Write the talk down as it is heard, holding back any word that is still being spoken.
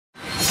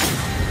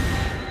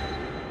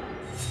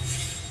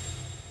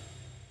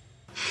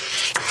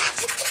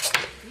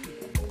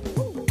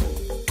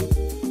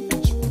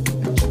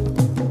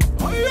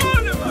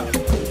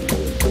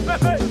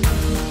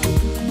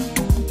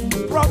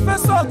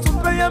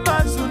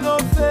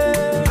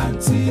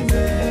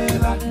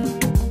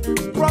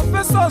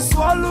Professor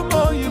Swallow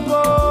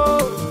Yibo,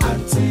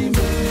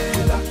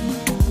 Anti-Mela.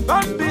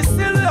 Bambi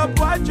still a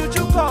boy,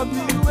 Juju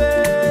Kobiwe,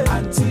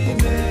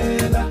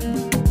 Anti-Mela.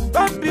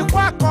 Bambi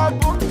Wako,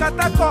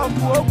 Katako,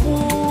 Boku,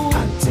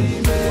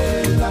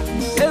 Anti-Mela.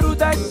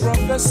 Erudite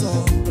Professor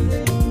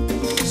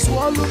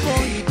Swallow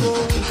Yibo,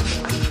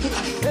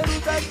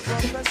 Erudite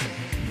Professor.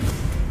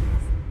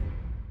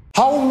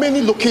 How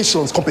many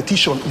locations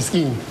competition is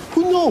in?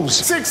 Who knows?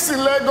 6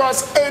 in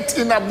Lagos, 8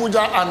 in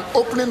Abuja, and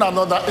opening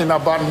another in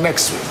about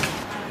next week.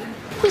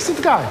 Who's this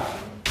guy?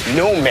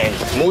 No, man.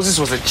 Moses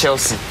was at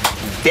Chelsea.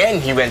 Then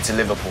he went to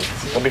Liverpool.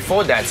 But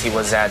before that, he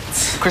was at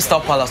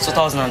Crystal Palace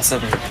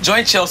 2007.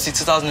 Joined Chelsea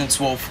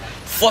 2012.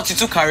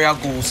 42 career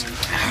goals.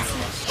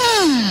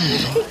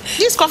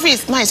 This coffee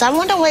is nice. I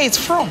wonder where it's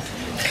from.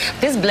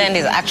 This blend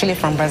is actually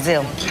from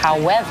Brazil.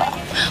 However,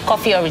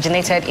 coffee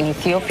originated in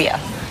Ethiopia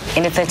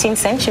in the 13th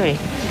century.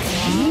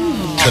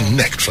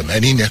 Connect from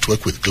any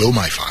network with Glow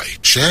MiFi.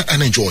 Share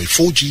and enjoy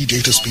 4G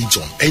data speeds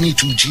on any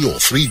 2G or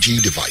 3G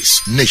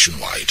device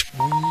nationwide.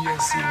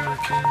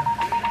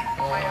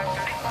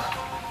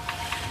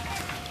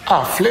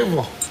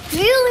 Flavor.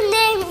 Real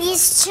name is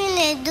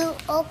Chinedu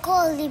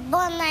Okoli,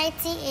 born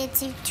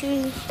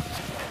 1983.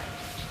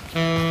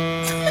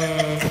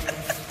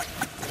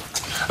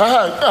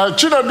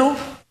 Chinedu.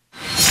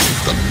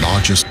 The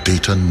largest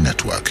data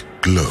network,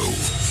 Glow,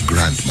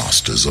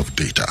 grandmasters of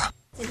data.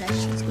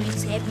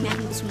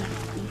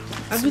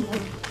 Have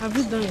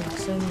you done your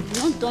assignment?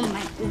 Not done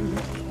my own.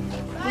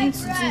 I'm going to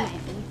do my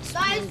own.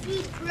 Buy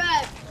sweet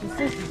bread.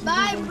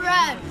 Buy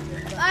bread.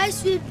 Buy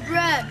sweet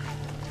bread.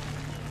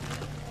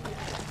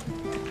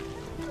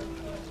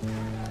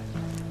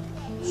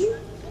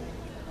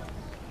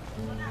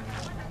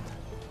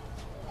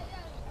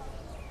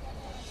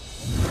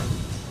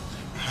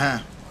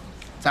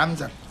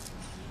 Samson.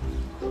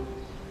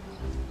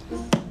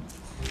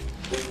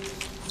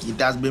 It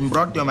has been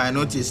brought to my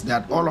notice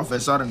that all of a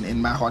sudden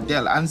in my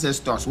hotel,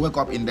 ancestors wake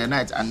up in the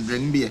night and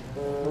drink beer.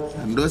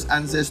 And those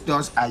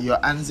ancestors are your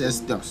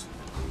ancestors.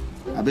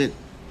 I bet.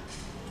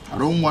 I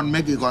don't want to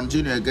make it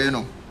continue again.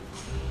 No.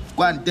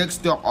 Go and take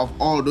stock of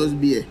all those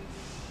beer.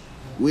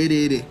 Where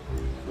they?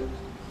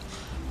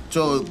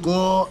 So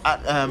go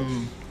at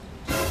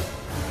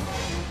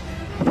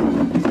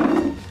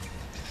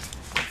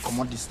come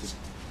on this thing.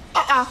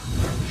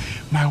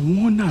 My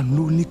one and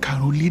only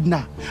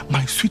Carolina,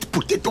 my sweet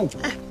potato.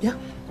 Yeah,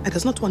 I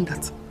does not want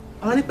that.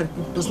 Alani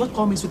does not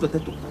call me sweet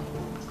potato.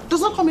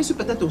 Does not call me sweet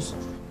potatoes.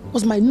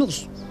 Was my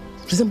nose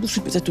resemble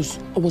sweet potatoes,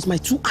 or was my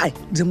 2 eye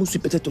resemble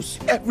sweet potatoes?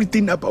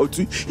 Everything about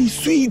you is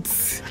sweet.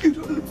 You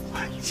don't know.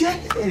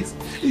 Yes.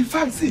 In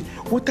fact, see,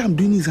 what I'm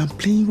doing is I'm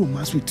playing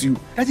romance with you.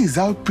 That is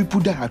how people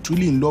that are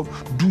truly in love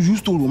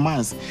used to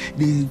romance.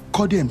 They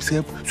call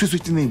themselves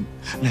sweet name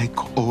like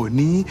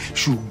honey,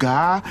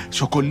 sugar,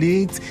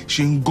 chocolate,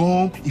 chewing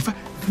gum. In fact,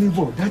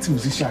 Flavor, that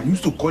musician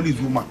used to call his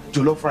woman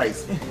jollof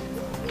rice.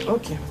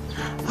 Okay.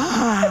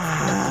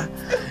 I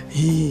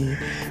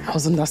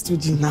was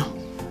understood you now.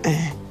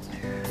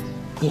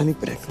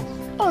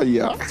 Oh,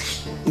 yeah.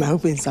 My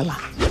open sala.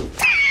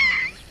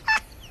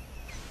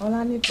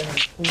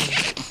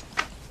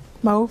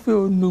 My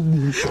open no.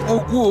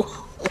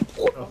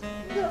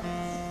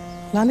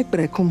 Lani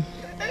prekum.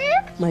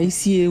 My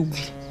isi.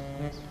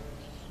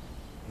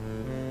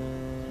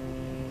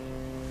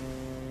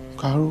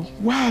 Carol,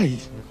 why?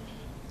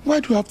 Why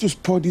do you have to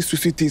spoil these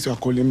sweet things you are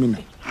calling me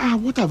now?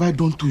 What have I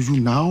done to you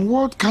now?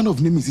 What kind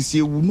of name is this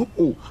here? No.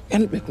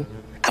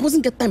 I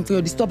wasn't get time for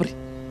your disturbery.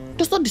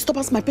 Does not disturb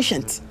us, my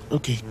patient.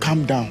 Okay,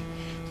 calm down.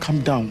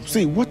 Calm down.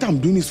 See, what I'm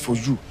doing is for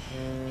you.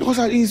 Because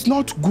it's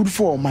not good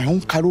for my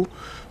own Carol,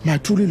 my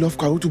truly love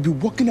Carol, to be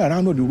walking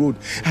around on the road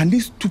and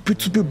these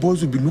stupid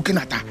boys will be looking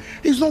at her.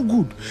 It's not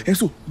good. And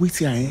so, wait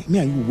here, eh? Me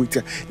and you wait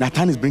here.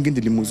 Nathan is bringing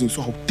the limousine,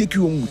 so I'll take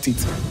you home with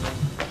it.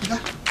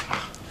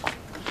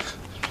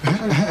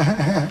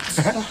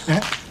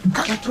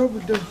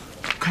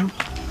 Carol,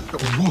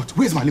 what?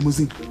 Where's my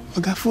limousine?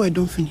 Oga, fuel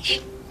don't finish.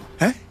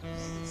 Eh?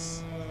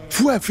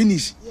 Fuel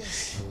finish?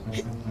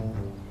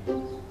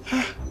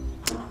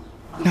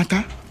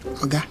 Nata?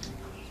 Oga.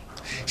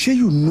 Sure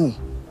you know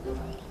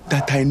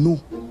that I know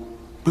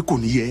it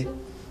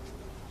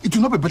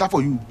will not be better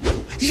for you.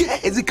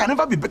 Yes, it can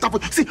never be better for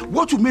you. See,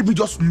 what you made me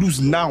just lose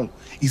now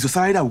is the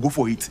salary that will go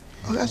for it.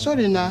 Okay,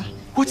 sorry now.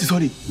 What is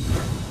sorry?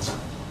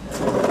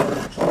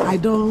 I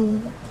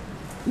don't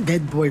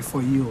get boy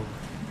for you.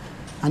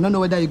 I don't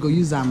know whether you go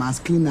use a as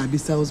clean or be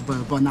sales boy,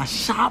 but a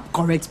sharp,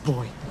 correct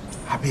boy.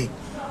 Abeg,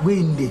 where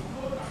in there?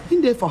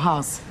 In there for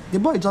house. The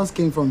boy just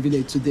came from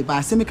village today, but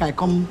I say make I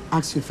come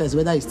ask you first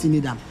whether you still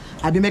need them.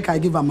 I be make I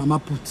give her mama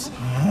put.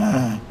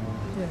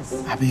 Yes.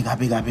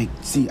 Abeg.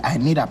 See, I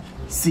need a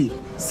see.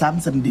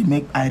 Samson they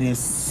make I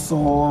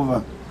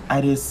resolve.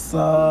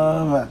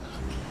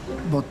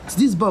 But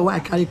this boy where I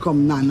carry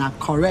come now,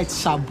 correct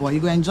sharp boy. You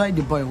go enjoy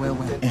the boy well.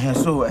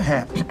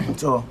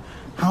 So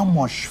how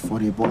much for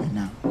the boy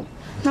now?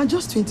 Now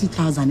just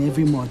 20,000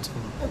 every month.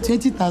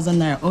 20,000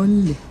 naira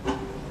only.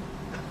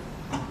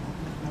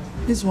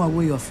 This one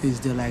where your face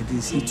there like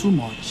this, it's too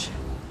much.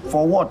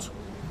 For what?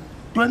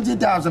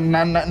 20,000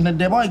 and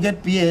the boy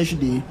get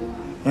PhD.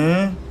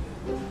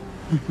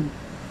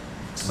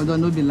 But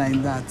don't be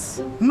like that.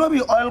 No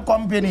be oil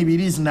company be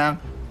this now.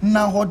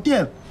 Now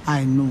hotel.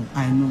 I know.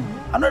 I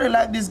know they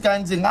like this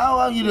kind of thing. How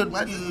are you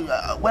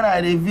when I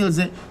reveal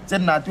say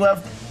na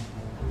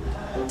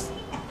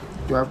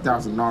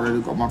 12,000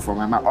 already come out from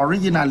my mind.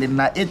 Originally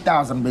na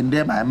 8,000 been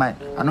there my mind.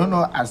 I don't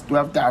know as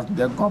 12,000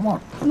 then come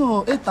out.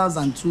 No,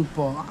 8,000 too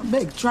poor. I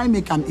beg, try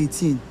make am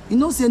 18. You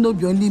know say no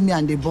be only me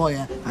and the boy.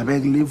 I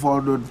beg leave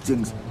all those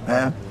things.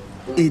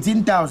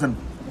 18,000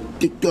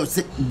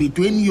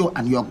 between you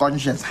and your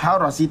conscience. How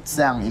does it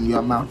sound in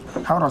your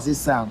mouth? How does it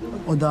sound?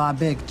 Oda, I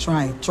beg,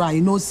 try.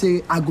 You know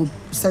say I go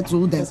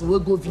settle them. So we'll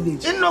go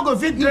village. You no go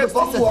fit trade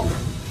come work.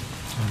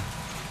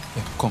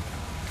 Yeah, come.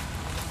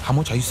 How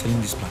much are you selling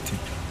this plantain?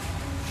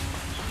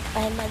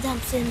 My madam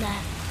said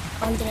that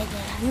 100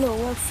 naira. No,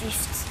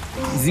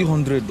 150. Is it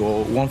 100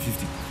 or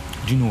 150?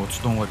 Do you know what?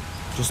 Don't worry.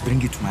 Just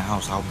bring it to my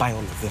house. I'll buy all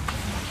of them.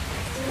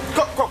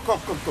 Come.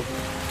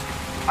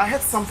 I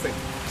heard something.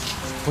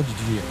 What did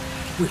you hear?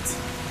 Wait.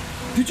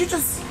 Did you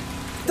just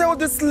tell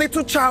this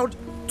little child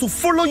to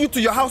follow you to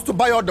your house to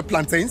buy all the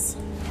plantains?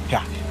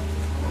 Yeah.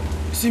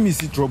 See me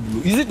see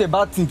trouble. Is it a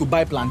bad thing to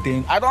buy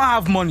plantain? I don't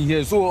have money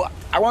here, so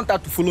I want her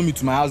to follow me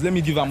to my house. Let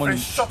me give her money.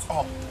 Shut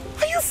up.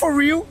 Are you for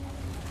real?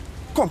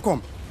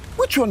 Come.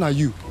 Which one are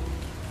you?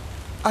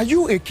 Are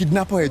you a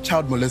kidnapper or a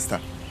child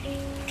molester?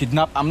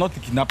 Kidnap? I'm not a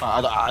kidnapper.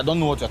 I don't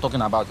know what you're talking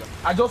about.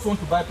 I just want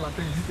to buy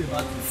plantain. Is it a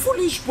bad thing?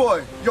 Foolish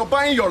boy. You're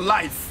buying your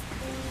life.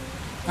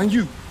 And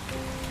you?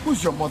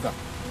 Who's your mother?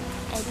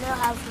 I don't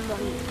have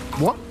money.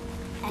 What?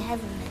 I have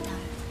a madam.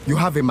 You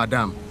have a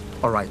madam.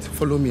 All right,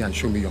 follow me and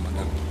show me your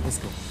madam. Let's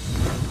go.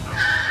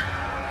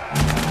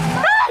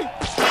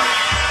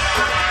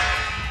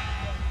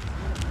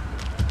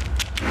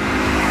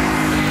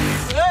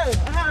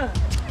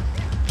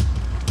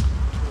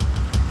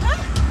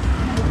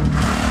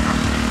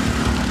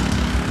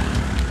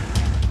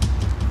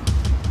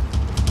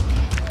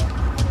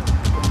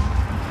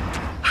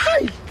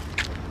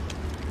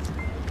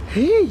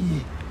 Hey!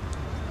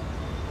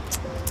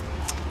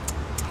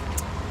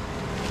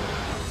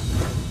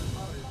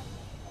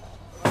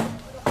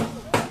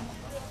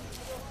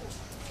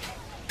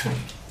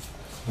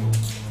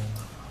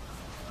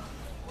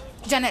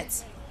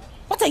 Janet,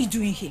 what are you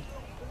doing here?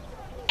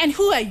 And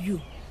who are you?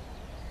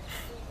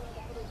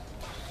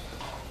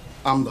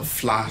 I'm the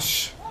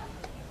Flash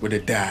with a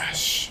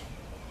dash.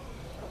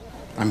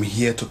 I'm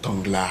here to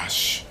tongue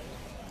lash.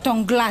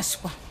 Tongue lash?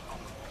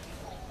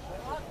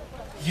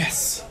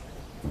 Yes.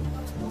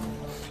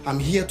 I'm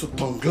here to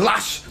tongue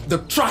lash the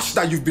trash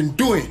that you've been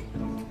doing.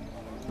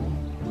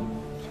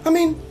 I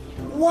mean,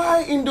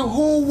 why in the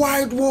whole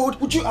wide world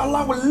would you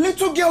allow a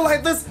little girl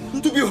like this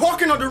to be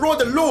hawking on the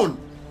road alone?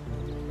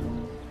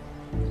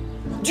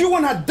 Do you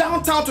want her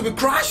downtown to be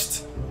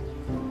crushed?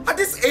 At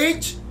this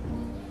age?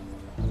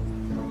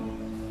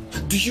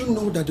 Do you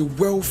know that the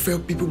welfare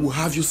people will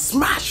have you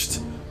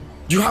smashed?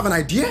 Do you have an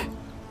idea?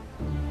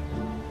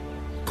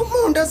 Come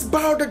on, let's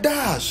bow the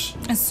dash.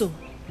 And so,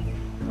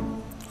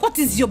 what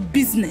is your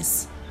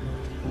business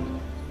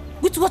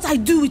with what I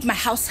do with my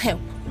house help?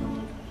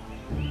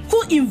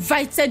 Who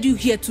invited you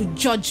here to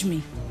judge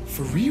me?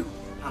 For real?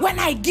 When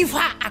I give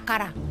her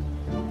akara,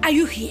 are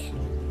you here?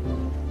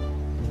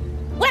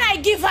 When I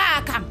give her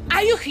akam,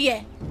 are you here?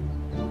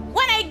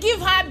 When I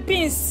give her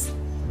beans,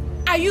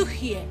 are you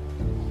here?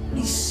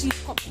 Is she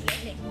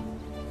complaining?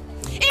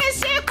 Is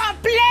she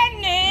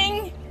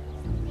complaining?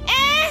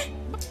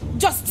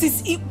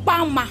 Justice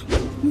Ibama,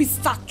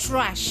 Mr.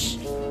 Trash.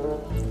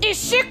 Is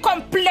she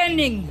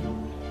complaining?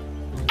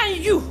 And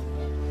you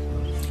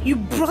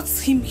brought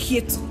him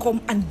here to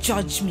come and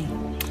judge me.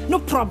 No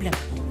problem.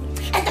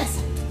 And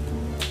that's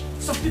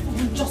some people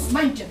will just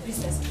mind your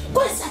business.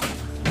 Go inside.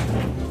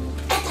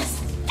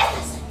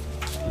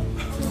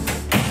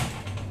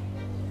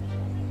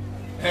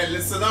 Hey,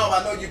 listen up.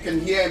 I know you can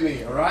hear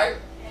me, all right?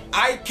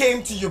 I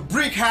came to your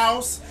brick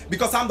house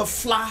because I'm the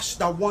Flash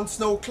that wants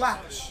no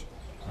clash.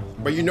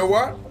 But you know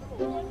what?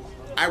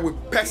 I will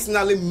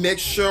personally make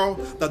sure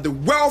that the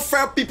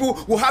welfare people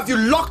will have you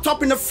locked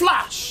up in a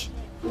flash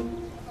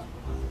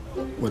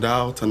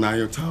without an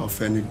iota of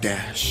any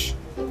dash.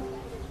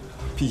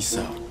 Peace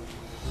out.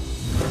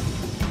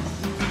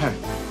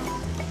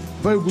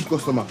 Very good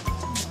customer.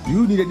 Do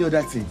you need any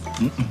other thing?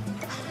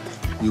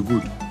 You're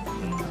good.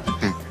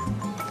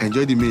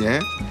 Enjoy the meal,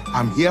 eh?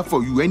 I'm here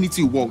for you.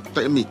 Anything you want,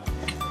 tell me.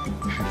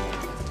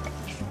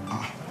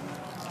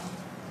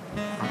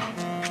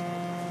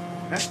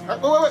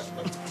 Wait.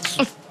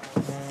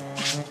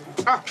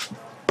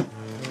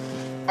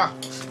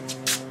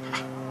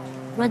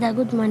 Brother,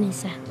 good morning,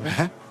 sir.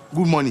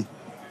 Good morning.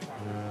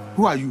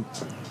 Who are you?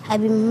 I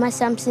be Mama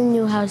Samson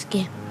new house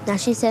girl. Now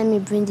she said me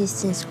bring these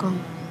things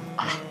come.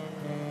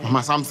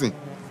 Mama Samson?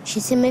 She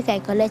said make I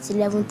collect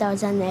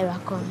 11,000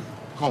 naira come.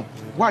 Come.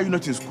 Why are you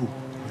not in school?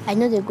 I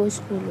know they go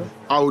school.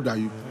 How old are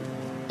you?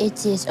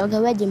 8 years. Okay,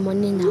 where the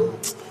money now?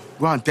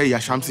 Go and tell your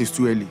Shamsi it's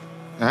too early.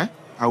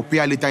 I'll pay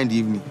her later in the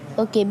evening.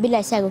 Okay, be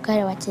like say I go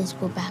carry our things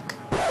go back.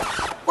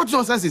 What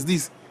nonsense is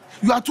this?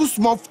 You are too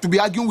small to be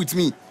arguing with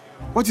me.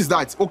 What is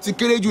that?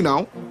 Okojie you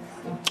now?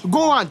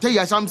 Go and tell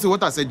Yashamsi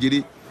what I said,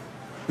 Jiri.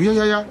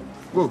 Yeah.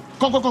 Go.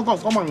 Come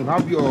on.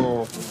 Have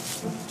your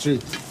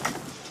treat.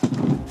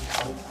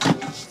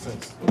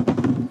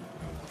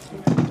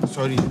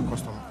 Sorry,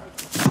 customer.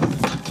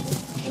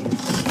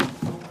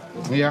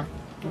 Yeah.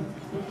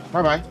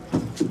 Bye-bye.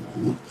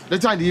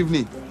 Later in the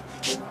evening.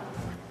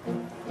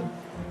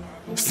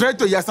 Straight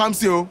to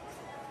Yasamsi.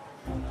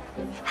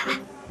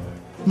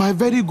 My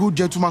very good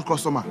gentleman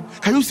customer.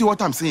 Can you see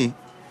what I'm saying?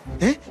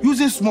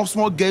 Using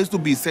small girls to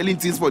be selling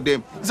things for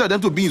them instead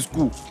of them to be in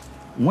school.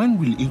 When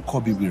will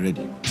Inkobi be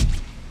ready?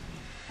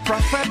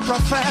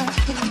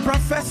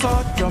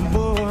 Professor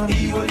Johnbull.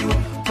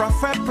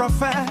 Professor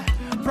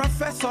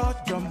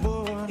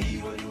Johnbull.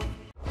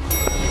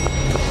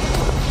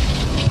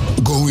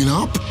 Going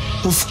up?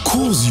 Of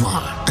course you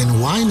are.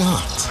 And why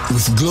not?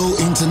 With Glow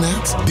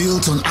Internet,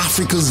 built on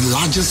Africa's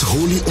largest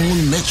wholly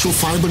owned metro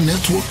fiber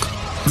network,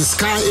 the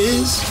sky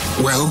is,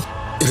 well,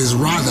 it is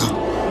rather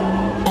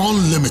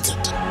unlimited.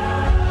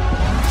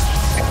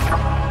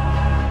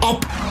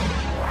 Up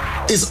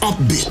is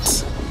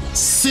upbeat,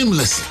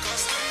 seamlessly.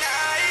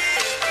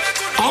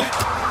 Up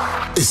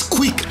is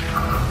quick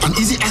and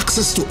easy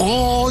access to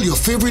all your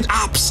favorite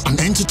apps and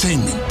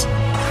entertainment.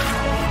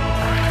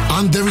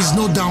 And there is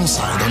no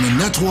downside on a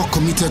network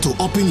committed to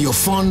upping your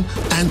fun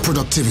and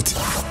productivity.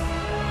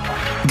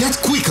 Get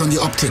quick on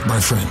the uptake, my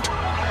friend,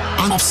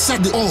 and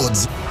offset the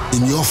odds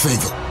in your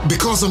favor.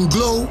 Because on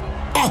Glow,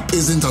 up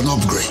isn't an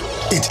upgrade.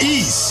 It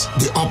is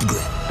the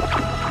upgrade.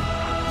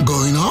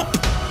 Going up?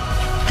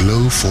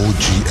 Glow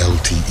 4G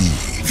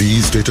LTE.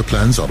 These data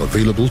plans are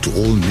available to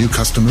all new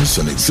customers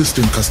and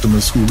existing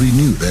customers who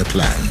renew their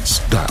plans.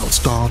 Dial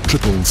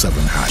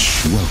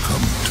 *777#.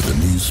 Welcome to the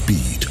new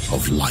speed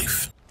of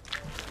life.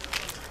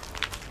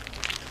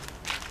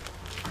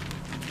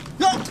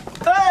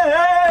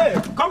 Hey!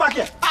 Come back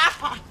here.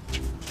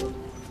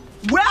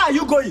 Where are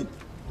you going?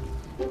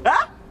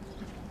 Huh?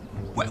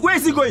 Where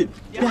is he going?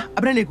 Yeah,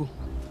 Abrenego.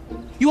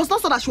 You was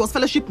not so that she was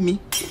fellowship me.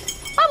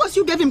 Why was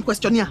you gave him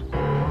questionnaire?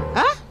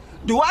 Huh?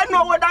 Do I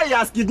know whether he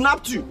has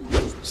kidnapped you?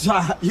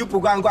 You go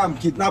and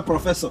kidnap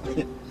Professor.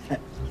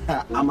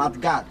 I'm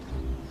at guard.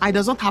 I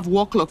does not have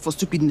war clock for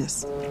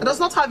stupidness. I does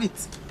not have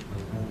it.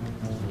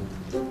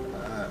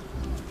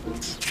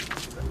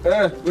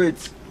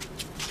 Wait.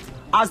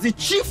 As the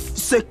chief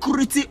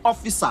security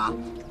officer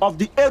of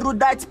the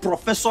erudite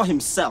professor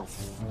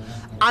himself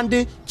and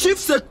the chief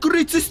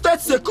state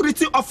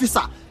security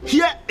officer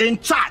here in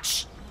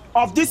charge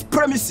of these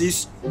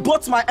premises,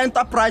 both my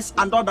enterprise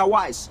and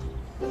otherwise,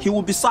 he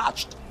will be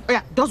searched. Oh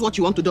yeah, does what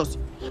you want to do.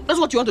 That's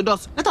what you want to do.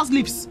 Let us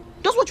leave.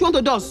 That's what you want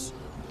to do.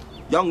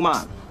 Young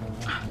man.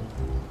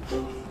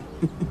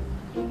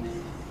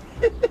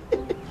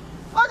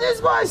 All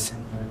these boys,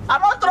 I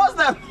don't trust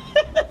them.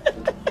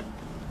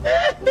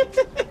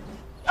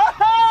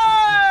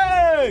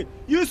 Hey!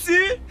 You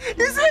see?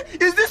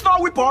 Is this not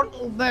weapon?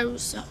 Biro,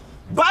 sir.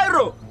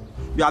 Biro!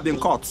 You have been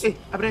caught. Hey,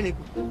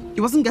 Abrenego,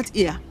 you wasn't get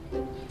ear.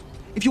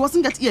 If you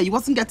wasn't get ear, you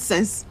wasn't get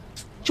sense.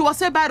 She was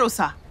say Biro,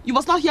 sir. You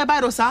was not hear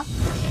Biro, sir.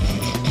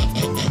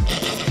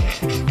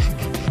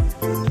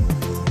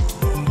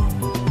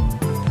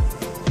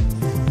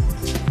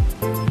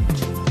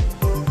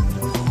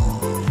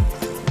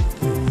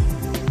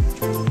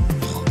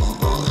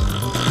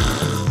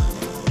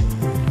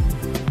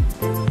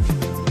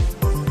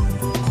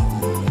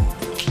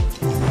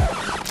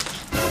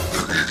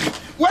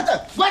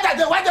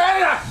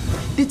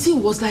 The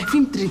thing was like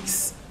film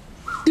tricks.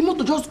 The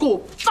motor just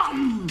go,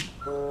 bam!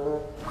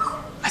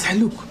 As I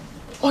look,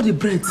 all the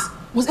bread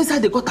was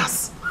inside the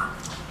gutters.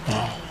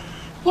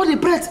 All the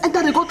bread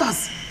entered the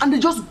gutters and they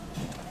just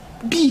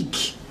big.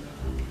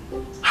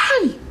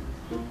 Hi!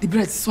 The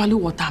bread swallow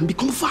water and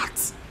become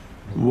fat.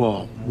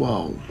 Wow.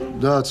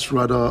 That's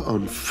rather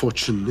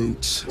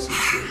unfortunate.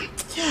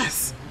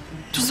 Yes.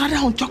 It was rather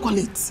on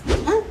chocolate.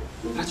 Huh?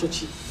 That's what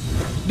she...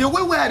 The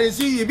way where they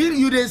see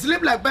you they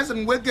sleep like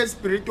person who get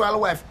spiritual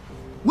wife.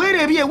 Where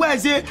they be where I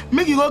say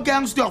make you go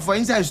gang stuff for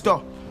inside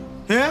store.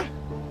 Yeah?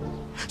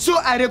 So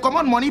I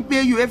recommend money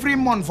pay you every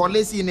month for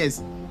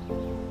laziness.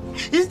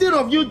 Instead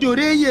of you to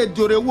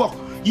the work,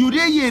 you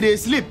they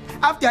sleep.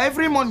 After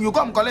every month you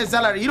come collect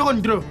salary, you don't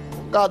draw.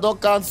 God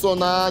don't cancel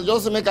now.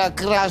 Just make a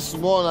crash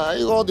small now.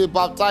 You go to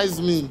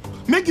baptize me.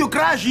 Make you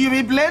crash, you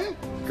be plain?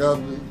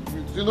 God,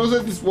 you know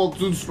that this work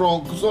too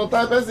strong.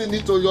 Sometimes person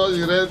need to use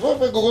the rest. What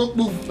make go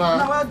move now?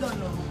 No, I don't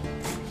know.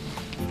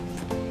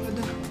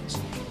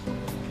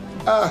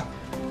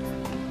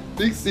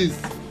 Big sis,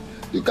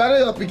 you carry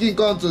your picking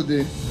come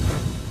today.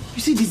 You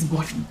see this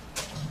boy?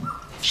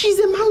 She's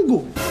a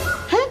mango.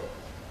 Huh?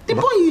 The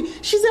boy,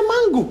 she's a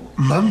mango.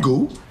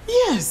 Mango?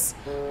 Yes.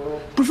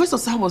 Professor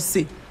Sir was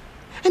say,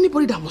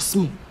 anybody that was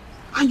small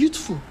and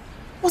youthful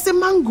was a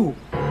mango.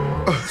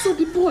 So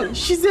the boy,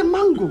 she's a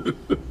mango.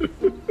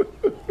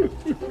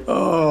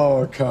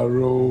 Oh,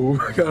 Carol,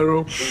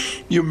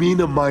 you mean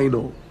a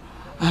minor?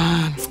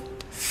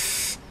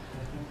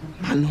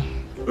 Mano.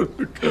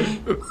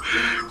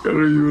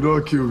 Carry you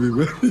not kill me,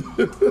 man.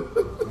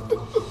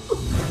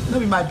 No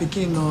be my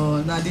pikin,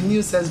 no. Now the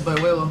new sales boy,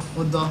 well,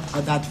 hold on,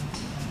 at that.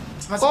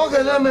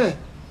 Okay, let me.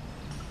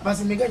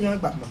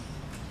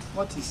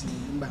 What is it?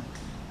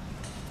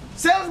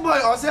 Sales boy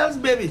or sales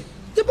baby?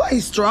 The boy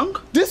is strong.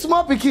 This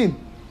small pikin.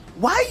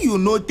 Why you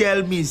no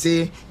tell me,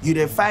 say, you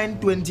dey find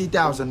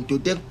 20,000 to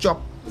take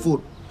chop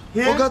food?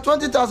 Yeah. Okay,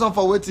 20,000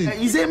 for waiting.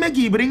 He say make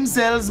he bring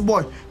sales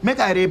boy, make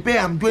I repay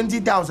him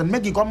 20,000,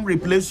 make he come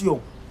replace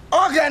you.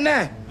 Okay,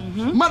 ne.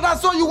 Mother,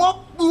 so you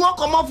want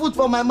come on food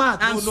for my mouth?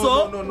 And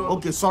no.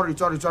 Okay, sorry,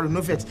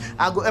 no fit.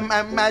 I go.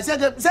 My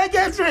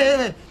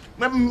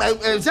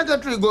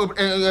secretary go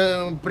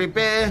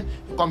prepare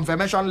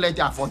confirmation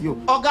letter for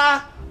you. Okay.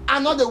 I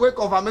know the way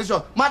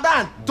confirmation.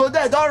 Madam,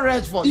 today don't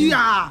rest for you.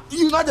 Yeah.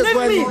 You not the go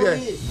anywhere.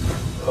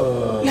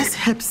 Let's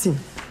help him.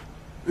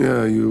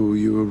 Yeah,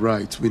 you were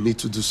right. We need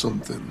to do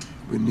something.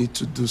 But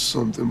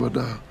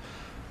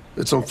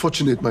it's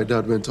unfortunate my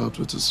dad went out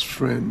with his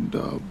friend,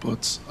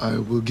 but I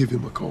will give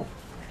him a call.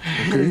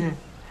 Okay?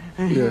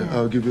 Yeah,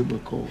 I'll give him a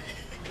call.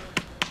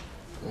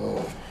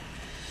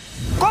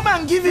 Come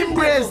and give him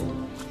grace.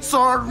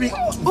 Sorry.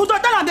 Who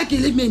don't tell him they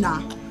can leave me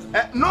now?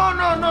 No.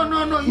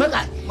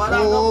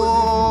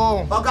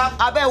 Oh. Okay.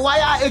 I bet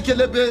wire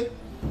Ekelebe.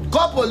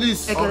 Call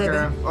police.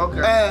 Okay.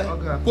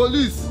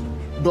 Police.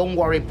 Don't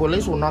worry,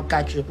 police will not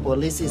catch you.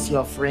 Police is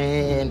your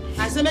friend.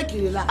 I say make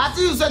you relax. I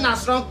think you say na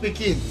strong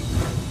pikin.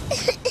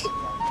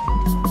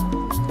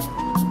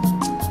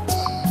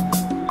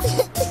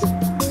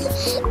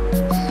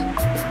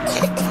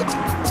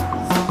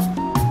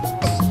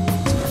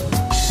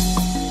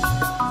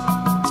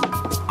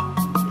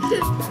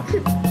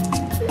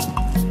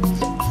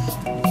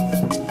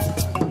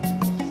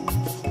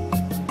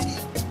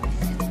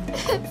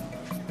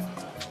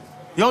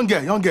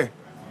 Young girl.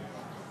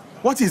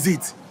 What is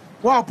it?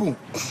 What happened?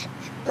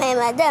 My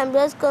madam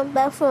just come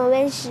back from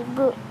where she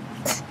go.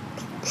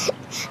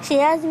 She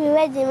asked me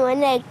where the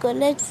money I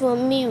collect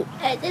from you.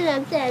 I tell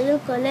her I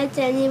don't collect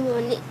any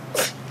money.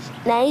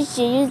 Now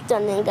she used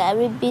on and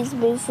Gary beat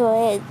me for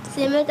head.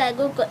 Say make I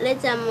go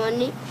collect her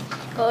money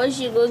or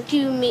she go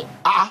kill me.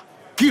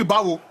 Kill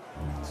Bawo.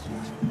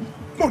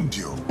 Mon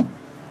Dieu,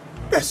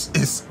 this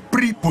is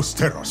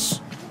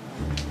preposterous.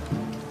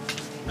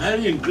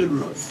 Very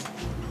incredulous.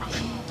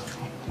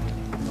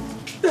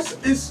 This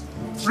is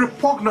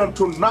repugnant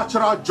to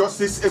natural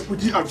justice,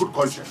 equity, and good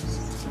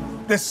conscience.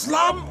 The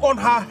slam on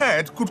her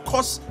head could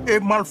cause a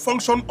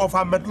malfunction of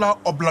her medulla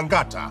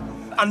oblongata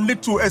and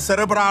lead to a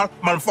cerebral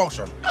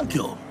malfunction. Thank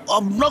you.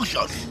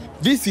 Obnoxious.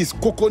 This is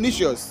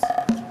coconicious.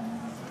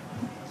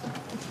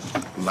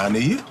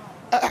 Lani?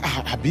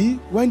 Abi,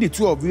 when the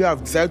two of you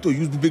have decided to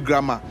use big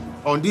grammar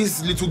on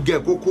this little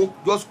girl, Coco,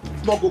 just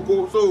small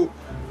Coco, so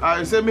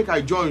I say make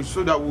I join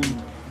so that we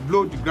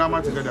blow the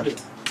grammar together.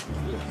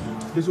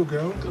 Little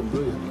girl,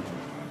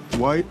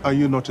 why are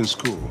you not in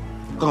school?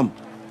 Come.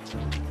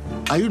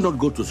 Are you not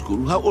go to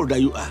school? How old are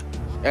you?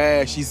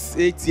 She's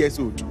 8 years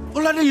old.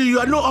 Already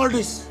you know all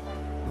this.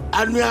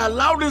 And we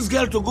allow this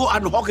girl to go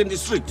and hawk in the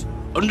street,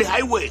 on the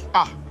highway.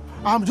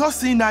 I'm just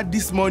seeing that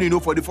this morning,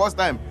 for the first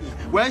time.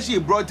 When she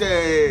brought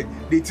the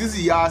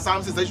TCR,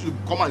 Samson said she should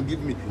come and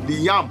give me the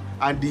yam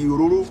and the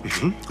roro.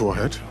 Go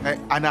ahead.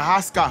 And I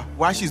asked her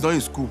why she's not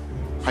in school.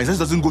 I said she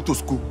doesn't go to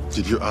school.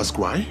 Did you ask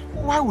why?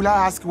 Why will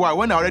I ask why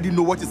when I already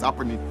know what is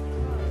happening?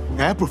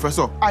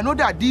 Professor, I know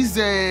that these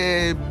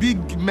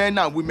big men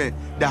and women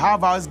that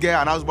have house girl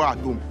and house boy at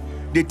home,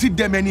 they treat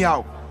them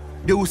anyhow.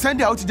 They will send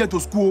their out children to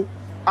school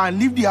and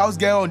leave the house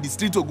girl on the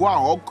street to go and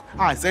hawk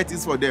and set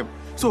things for them.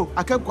 So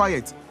I kept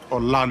quiet.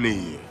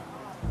 Olani,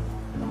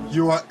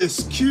 your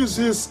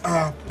excuses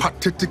are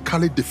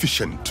pathetically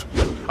deficient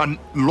and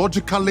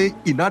logically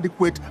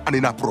inadequate and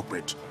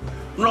inappropriate.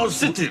 No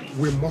sitting.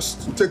 We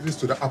must take this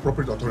to the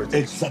appropriate authorities.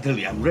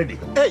 Exactly, I'm ready.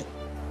 Hey,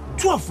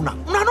 12 now.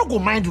 I don't go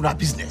mind your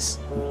business.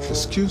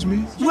 Excuse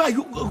me? Who are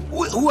you?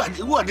 Who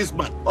are this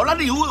man?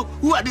 Already,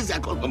 who are these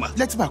customers?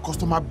 Let my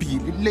customer be.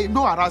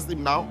 No harass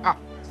him now.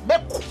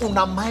 Make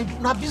una mind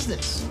your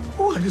business.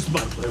 Who are this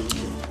man?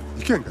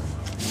 Ikenga.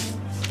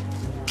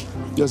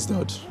 Yes,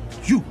 Dad.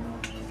 You.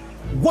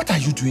 What are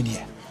you doing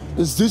here?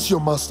 Is this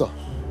your master?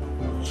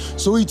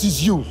 So it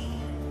is you.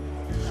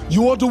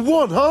 You are the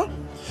one, huh?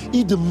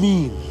 Either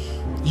mean.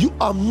 You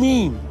are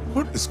mean.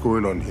 What is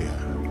going on here?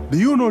 Do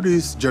you know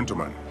this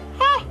gentleman?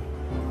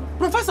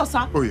 Professor,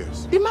 sir? Oh,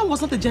 yes. The man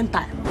was not a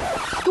Gentile.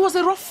 He was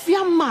a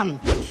ruffian man.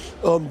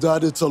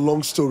 Dad, it's a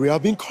long story.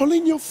 I've been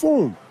calling your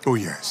phone. Oh,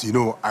 yes. You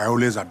know, I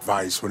always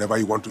advise whenever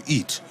you want to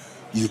eat,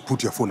 you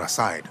put your phone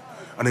aside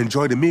and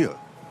enjoy the meal.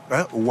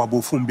 You know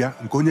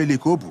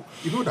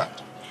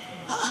that?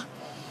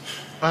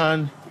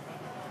 And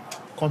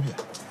come here.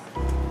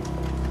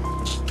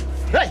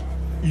 Hey,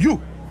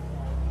 you.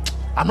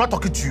 I'm not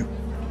talking to you.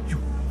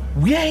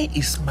 Where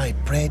is my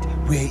bread?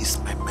 Where is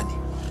my money?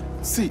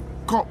 See,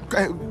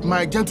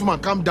 my gentleman,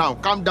 calm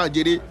down,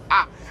 Jere.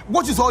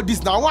 What is all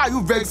this now? Why are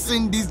you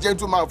vexing this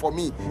gentleman for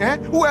me?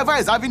 Whoever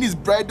is having his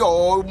bread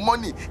or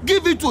money,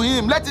 give it to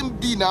him. Let him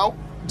be now.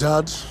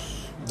 Dad,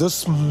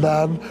 this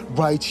man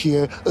right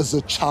here is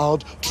a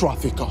child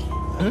trafficker.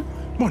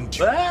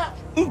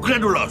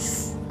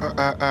 Incredulous.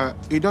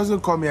 He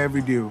doesn't come here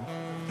every day.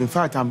 In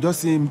fact, I'm just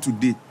seeing him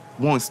today.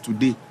 Once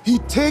today. He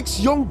takes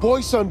young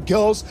boys and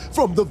girls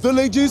from the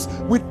villages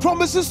with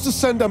promises to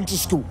send them to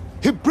school.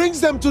 He brings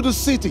them to the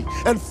city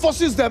and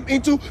forces them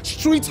into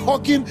street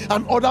hawking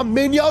and other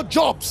menial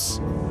jobs.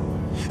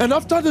 And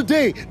after the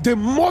day, they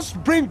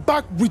must bring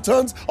back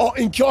returns or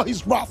incur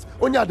his wrath.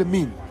 Onya the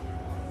mean.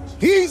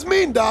 He is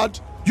mean, Dad.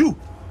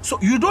 So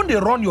you don't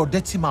run your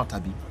dirty mouth,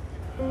 Abi?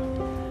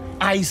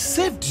 I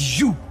saved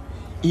you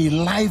a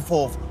life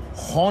of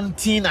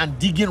hunting and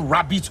digging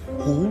rabbit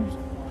holes.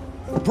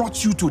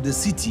 Brought you to the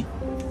city.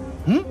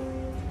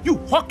 You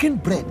hawking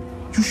bread.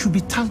 You should be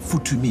thankful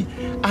to me.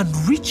 And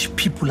rich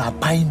people are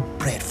buying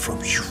bread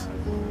from you.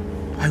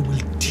 I will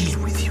deal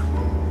with you.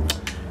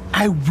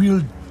 I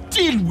will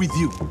deal with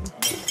you.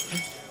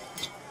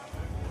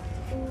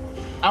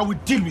 I will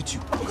deal with you.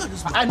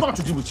 I know how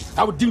to deal with you.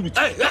 I will deal with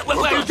you. Hey, where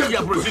are you taking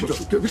your procedure?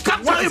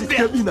 Somebody be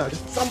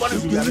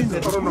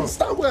arrested. No.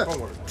 Stand where? Don't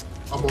worry.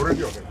 I'm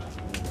already on it.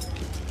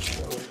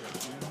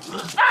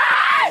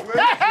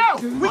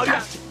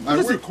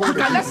 Listen,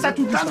 let's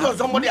settle this.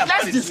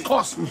 Let's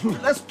discuss.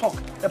 Let's talk.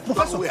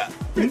 Professor,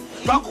 you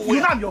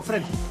know I'm your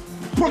friend.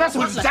 Professor,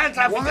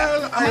 Well,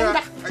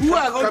 you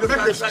are going to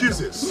make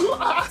excuses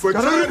for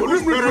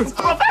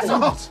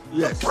Professor!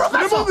 Yes.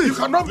 Professor! You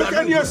cannot make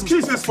any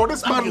excuses for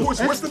this man who is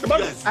wasting the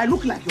money. I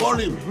look like you.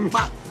 Forward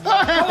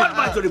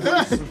march to the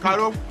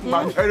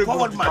police.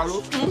 Forward march.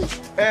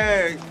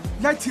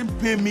 Let him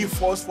pay me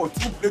first for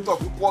 2 plates of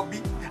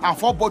Okojie and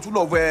 4 bottles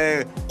of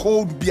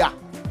cold beer.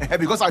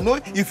 Because I know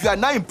if you are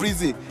now in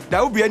prison, there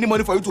won't be any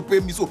money for you to pay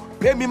me. So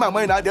pay me my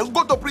money now, then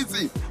go to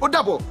prison.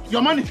 Odabo.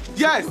 Your money?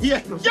 Yes.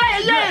 Yeah.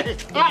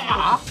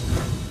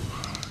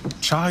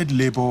 Child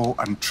labor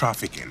and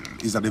trafficking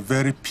is at the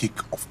very peak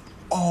of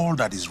all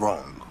that is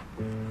wrong.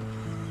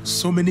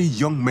 So many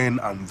young men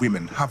and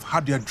women have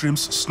had their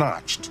dreams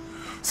snatched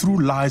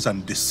through lies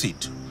and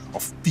deceit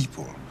of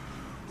people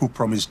who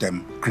promised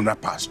them greener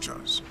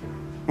pastures.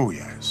 Oh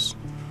yes,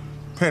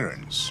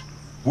 parents,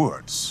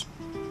 words.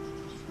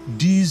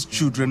 These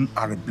children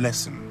are a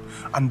blessing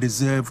and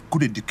deserve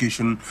good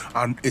education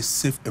and a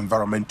safe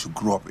environment to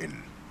grow up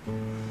in.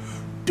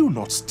 Do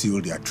not steal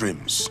their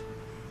dreams,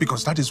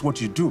 because that is what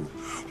you do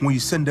when you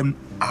send them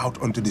out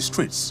onto the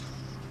streets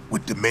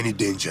with the many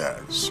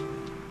dangers.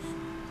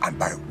 And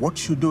by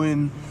what you're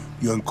doing,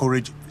 you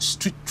encourage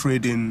street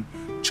trading,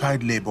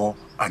 child labor,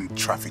 and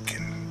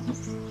trafficking.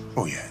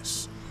 Oh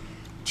yes.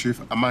 Chief,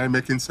 am I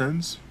making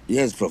sense?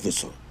 Yes,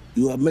 Professor.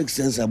 You have made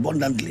sense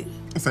abundantly.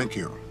 Thank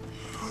you.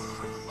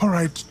 All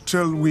right,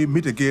 till we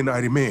meet again, I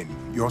remain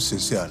yours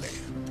sincerely.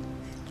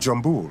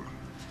 Johnbull,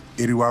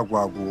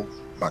 Iriwagwagu,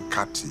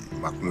 Makati,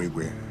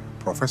 Makumwegwe,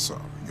 Professor,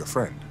 your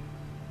friend.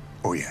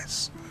 Oh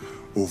yes,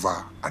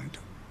 over and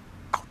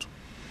out.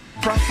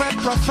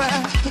 Professor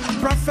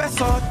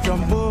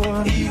Johnbull.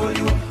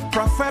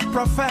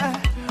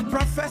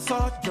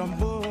 Professor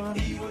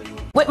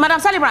Johnbull. Wait, Madam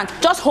Celebrant,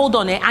 just hold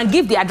on and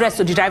give the address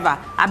to the driver.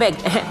 I beg,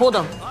 hold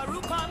on.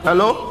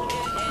 Hello?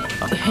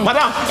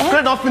 Madam,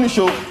 straight off finish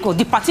show. Go,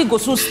 the party go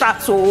soon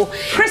start, so...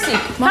 Chrissy,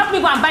 help me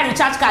go and buy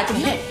recharge card.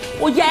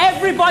 Oh yeah,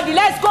 everybody,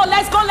 let's go.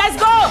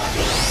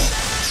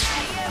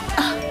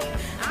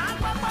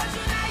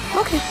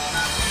 Okay.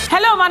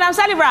 Hello, Madam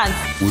Celebrant.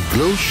 With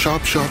Glow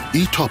Sharp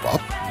e-Top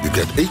Up, you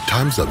get 8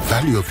 times the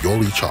value of your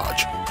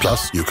recharge.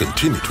 Plus, you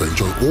continue to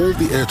enjoy all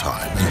the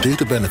airtime and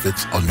data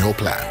benefits on your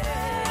plan.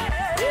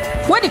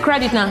 Where the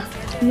credit now?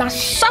 Now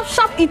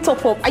sharp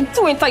e-Top Up. I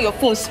do enter your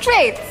phone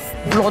straight.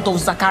 Blood of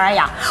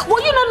Zachariah.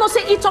 Well, you don't know,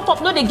 say e-Top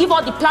Up, no, they give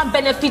all the plan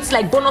benefits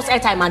like bonus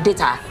airtime and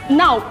data.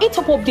 Now,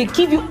 e-Top Up, they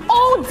give you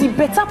all the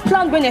better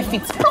plan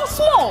benefits, plus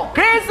more.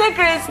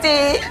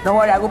 Christy. Don't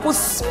worry, I will put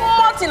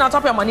smart in on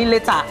top of your money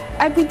later.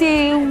 I be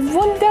the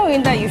wonder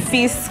when that you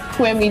feel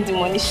square me the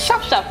money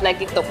sharp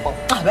like e-Top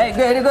Up.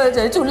 Very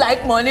good. You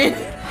like money.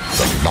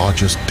 The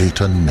largest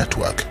data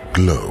network,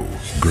 Glow,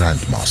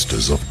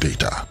 grandmasters of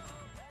data.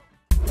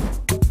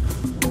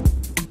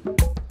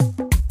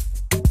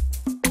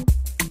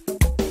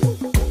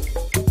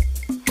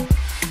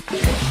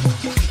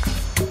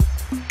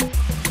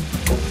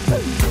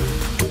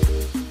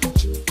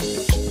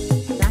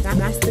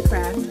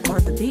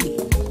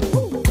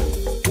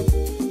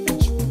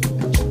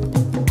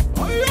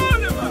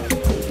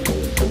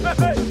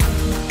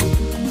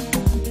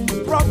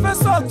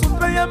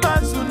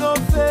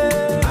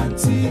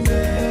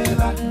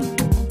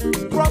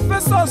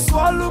 Professor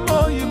Swallow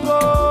Yibo,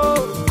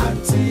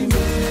 Auntie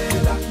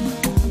Mela.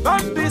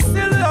 Bambi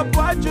still up,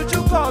 what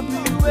you call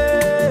me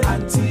way,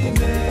 Auntie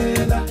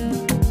Mela.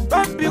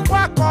 Bambi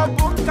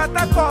Wakabu,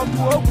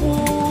 Katakobu,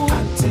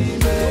 Auntie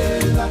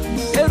Mela.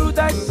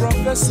 Erudite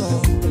Professor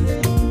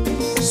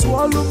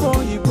Swallow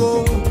Yibo,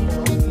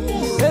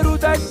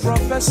 Erudite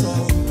Professor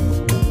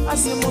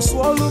Asimo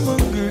Swallow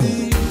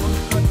Mungiri.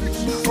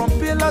 From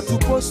pillar to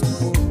post,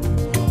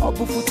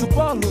 Obu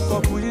football,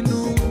 Obu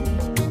Inu.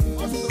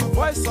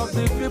 Voice of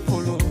the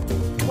people,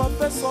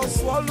 Professor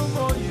Swallow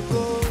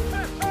Yibo.